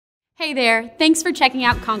Hey there, thanks for checking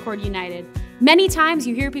out Concord United. Many times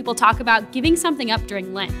you hear people talk about giving something up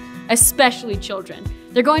during Lent, especially children.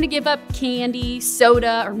 They're going to give up candy,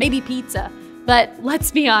 soda, or maybe pizza. But let's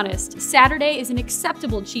be honest, Saturday is an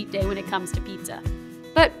acceptable cheat day when it comes to pizza.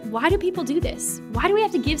 But why do people do this? Why do we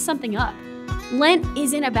have to give something up? Lent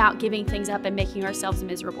isn't about giving things up and making ourselves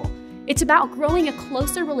miserable. It's about growing a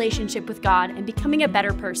closer relationship with God and becoming a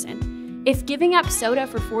better person. If giving up soda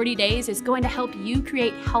for 40 days is going to help you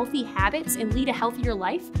create healthy habits and lead a healthier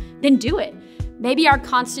life, then do it. Maybe our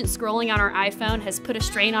constant scrolling on our iPhone has put a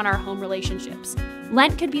strain on our home relationships.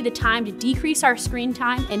 Lent could be the time to decrease our screen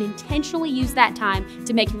time and intentionally use that time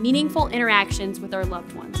to make meaningful interactions with our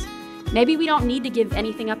loved ones. Maybe we don't need to give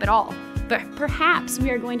anything up at all, but perhaps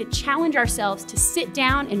we are going to challenge ourselves to sit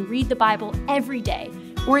down and read the Bible every day,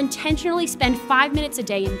 or intentionally spend 5 minutes a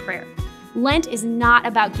day in prayer. Lent is not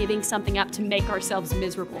about giving something up to make ourselves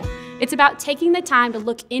miserable. It's about taking the time to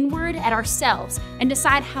look inward at ourselves and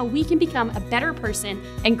decide how we can become a better person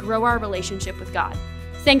and grow our relationship with God.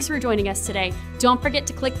 Thanks for joining us today. Don't forget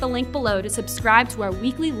to click the link below to subscribe to our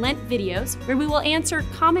weekly Lent videos where we will answer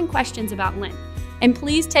common questions about Lent. And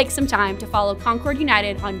please take some time to follow Concord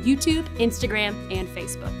United on YouTube, Instagram, and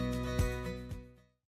Facebook.